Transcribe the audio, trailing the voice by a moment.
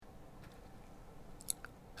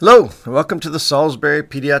Hello, and welcome to the Salisbury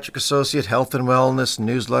Pediatric Associate Health and Wellness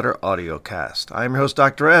Newsletter Audiocast. I am your host,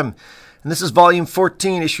 Dr. M, and this is Volume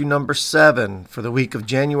 14, Issue Number 7, for the week of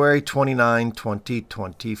January 29,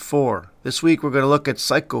 2024. This week we're going to look at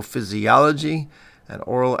psychophysiology and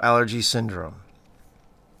oral allergy syndrome.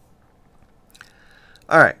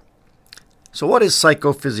 All right, so what is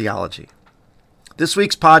psychophysiology? This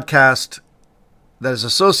week's podcast that is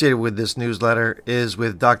associated with this newsletter is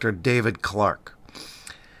with Dr. David Clark.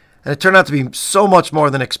 And it turned out to be so much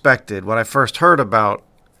more than expected when I first heard about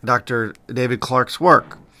Dr. David Clark's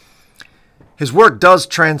work. His work does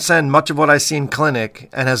transcend much of what I see in clinic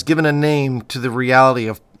and has given a name to the reality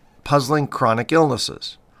of puzzling chronic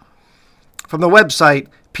illnesses. From the website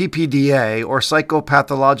PPDA, or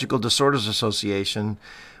Psychopathological Disorders Association,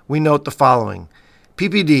 we note the following.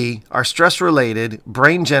 PPD are stress-related,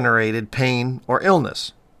 brain-generated pain or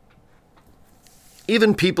illness.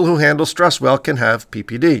 Even people who handle stress well can have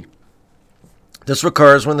PPD. This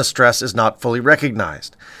occurs when the stress is not fully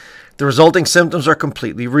recognized. The resulting symptoms are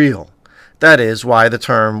completely real. That is why the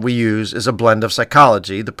term we use is a blend of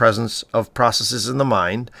psychology, the presence of processes in the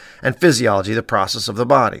mind, and physiology, the process of the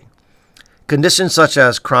body. Conditions such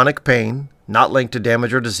as chronic pain, not linked to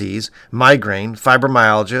damage or disease, migraine,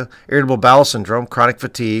 fibromyalgia, irritable bowel syndrome, chronic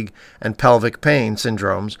fatigue, and pelvic pain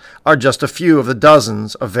syndromes are just a few of the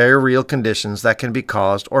dozens of very real conditions that can be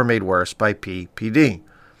caused or made worse by PPD.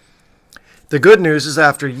 The good news is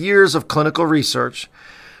after years of clinical research,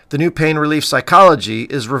 the new pain relief psychology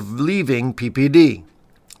is relieving PPD,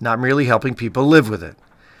 not merely helping people live with it.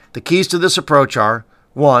 The keys to this approach are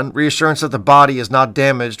 1. Reassurance that the body is not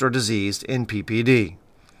damaged or diseased in PPD.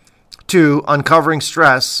 2. Uncovering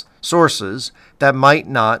stress sources that might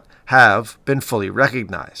not have been fully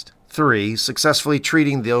recognized. 3. Successfully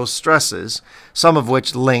treating those stresses, some of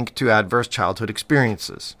which link to adverse childhood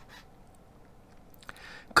experiences.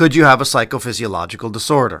 Could you have a psychophysiological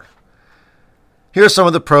disorder? Here are some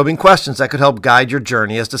of the probing questions that could help guide your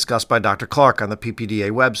journey as discussed by Dr. Clark on the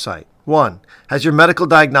PPDA website. 1. Has your medical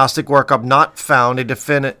diagnostic workup not found a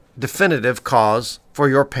definitive cause for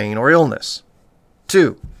your pain or illness?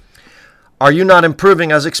 2. Are you not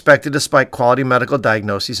improving as expected despite quality medical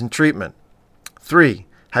diagnoses and treatment? 3.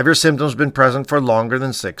 Have your symptoms been present for longer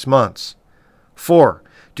than 6 months? 4.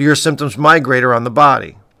 Do your symptoms migrate around the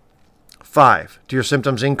body? 5. Do your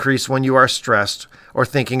symptoms increase when you are stressed or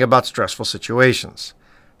thinking about stressful situations?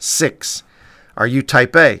 6. Are you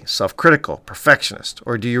type A, self-critical, perfectionist,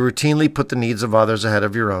 or do you routinely put the needs of others ahead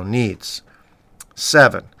of your own needs?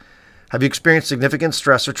 7. Have you experienced significant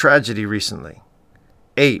stress or tragedy recently?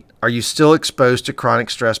 8. Are you still exposed to chronic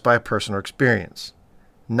stress by a personal experience?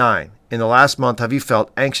 9. In the last month, have you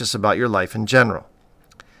felt anxious about your life in general?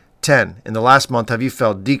 10. In the last month, have you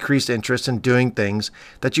felt decreased interest in doing things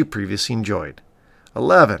that you previously enjoyed?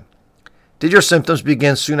 11. Did your symptoms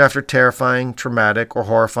begin soon after a terrifying, traumatic, or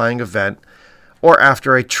horrifying event, or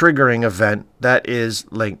after a triggering event that is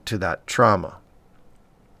linked to that trauma?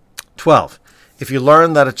 12. If you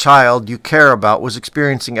learned that a child you care about was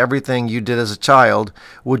experiencing everything you did as a child,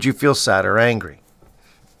 would you feel sad or angry?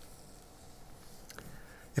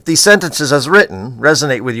 If these sentences as written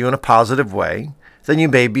resonate with you in a positive way, then you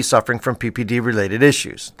may be suffering from PPD-related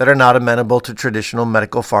issues that are not amenable to traditional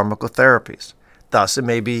medical pharmacotherapies. Thus, it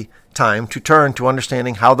may be time to turn to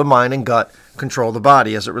understanding how the mind and gut control the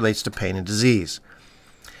body as it relates to pain and disease.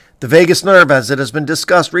 The vagus nerve, as it has been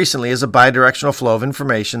discussed recently, is a bidirectional flow of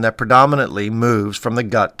information that predominantly moves from the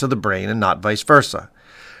gut to the brain and not vice versa.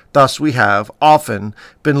 Thus, we have often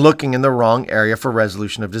been looking in the wrong area for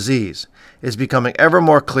resolution of disease. It is becoming ever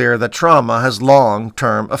more clear that trauma has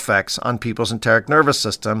long-term effects on people's enteric nervous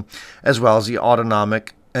system, as well as the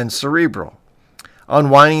autonomic and cerebral.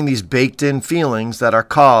 Unwinding these baked-in feelings that are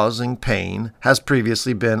causing pain has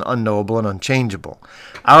previously been unknowable and unchangeable.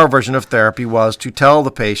 Our version of therapy was to tell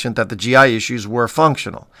the patient that the GI issues were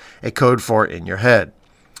functional, a code for in your head.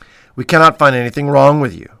 We cannot find anything wrong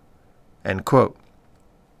with you. End quote.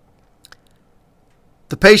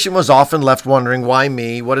 The patient was often left wondering, why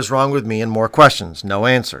me, what is wrong with me, and more questions, no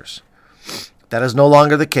answers. That is no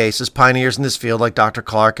longer the case, as pioneers in this field like Dr.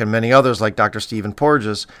 Clark and many others like Dr. Stephen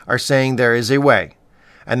Porges are saying there is a way,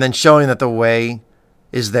 and then showing that the way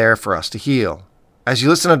is there for us to heal. As you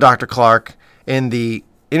listen to Dr. Clark in the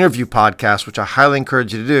interview podcast, which I highly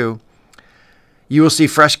encourage you to do, you will see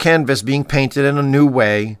fresh canvas being painted in a new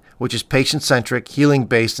way, which is patient-centric,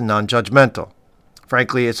 healing-based, and non-judgmental.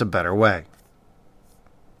 Frankly, it's a better way.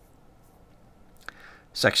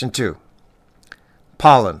 Section 2.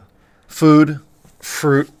 Pollen, food,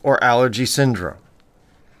 fruit, or allergy syndrome.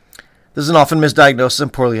 This is an often misdiagnosed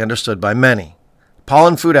and poorly understood by many.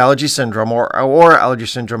 Pollen food allergy syndrome, or allergy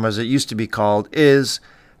syndrome as it used to be called, is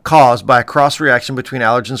caused by a cross-reaction between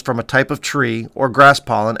allergens from a type of tree or grass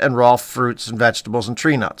pollen and raw fruits and vegetables and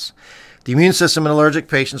tree nuts. The immune system in allergic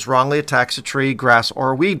patients wrongly attacks a tree, grass,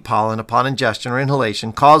 or weed pollen upon ingestion or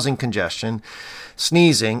inhalation, causing congestion,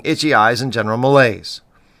 sneezing, itchy eyes, and general malaise.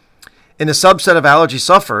 In a subset of allergy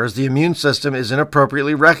sufferers, the immune system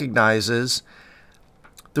inappropriately recognizes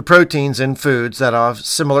the proteins in foods that have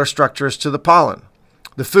similar structures to the pollen.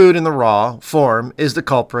 The food in the raw form is the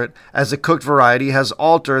culprit, as the cooked variety has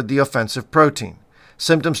altered the offensive protein.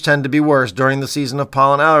 Symptoms tend to be worse during the season of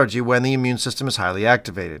pollen allergy when the immune system is highly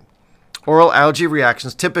activated. Oral allergy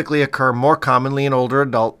reactions typically occur more commonly in older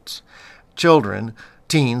adults, children,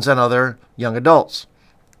 teens, and other young adults.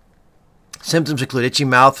 Symptoms include itchy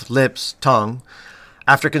mouth, lips, tongue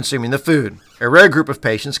after consuming the food. A rare group of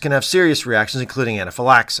patients can have serious reactions, including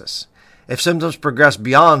anaphylaxis. If symptoms progress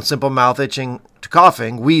beyond simple mouth itching to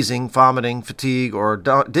coughing, wheezing, vomiting, fatigue, or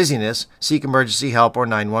dizziness, seek emergency help or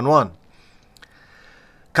 911.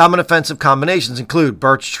 Common offensive combinations include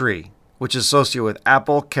birch tree, which is associated with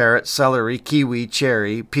apple, carrot, celery, kiwi,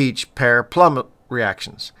 cherry, peach, pear, plum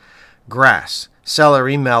reactions. Grass,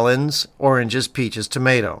 celery, melons, oranges, peaches,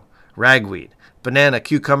 tomato. Ragweed, banana,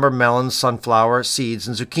 cucumber, melon, sunflower, seeds,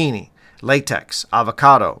 and zucchini. Latex,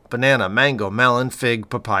 avocado, banana, mango, melon, fig,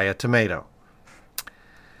 papaya, tomato.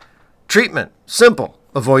 Treatment, simple.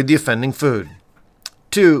 Avoid the offending food.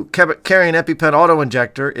 2. Carry an EpiPen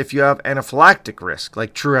auto-injector if you have anaphylactic risk,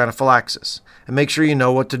 like true anaphylaxis, and make sure you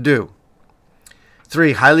know what to do.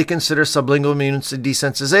 3. Highly consider sublingual immune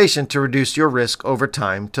desensitization to reduce your risk over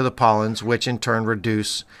time to the pollens, which in turn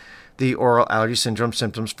reduce the oral allergy syndrome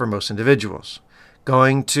symptoms for most individuals.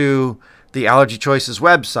 Going to the Allergy Choices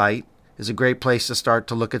website is a great place to start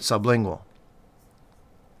to look at sublingual.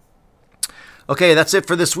 Okay, that's it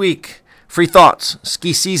for this week. Free thoughts.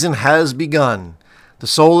 Ski season has begun. The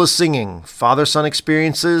soul is singing. Father-son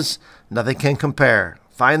experiences, nothing can compare.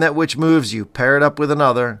 Find that which moves you, pair it up with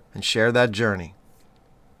another, and share that journey.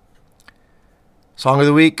 Song of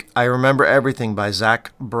the week, I Remember Everything by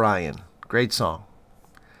Zach Bryan. Great song.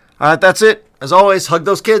 All right, that's it. As always, hug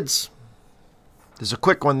those kids. There's a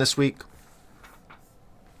quick one this week.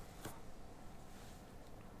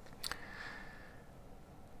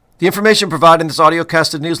 The information provided in this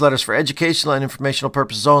audiocasted newsletter is for educational and informational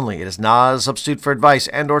purposes only. It is not a substitute for advice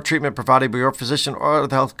and or treatment provided by your physician or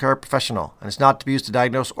the healthcare professional, and is not to be used to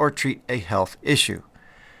diagnose or treat a health issue.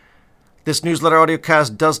 This newsletter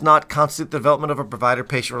audiocast does not constitute the development of a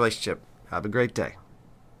provider-patient relationship. Have a great day.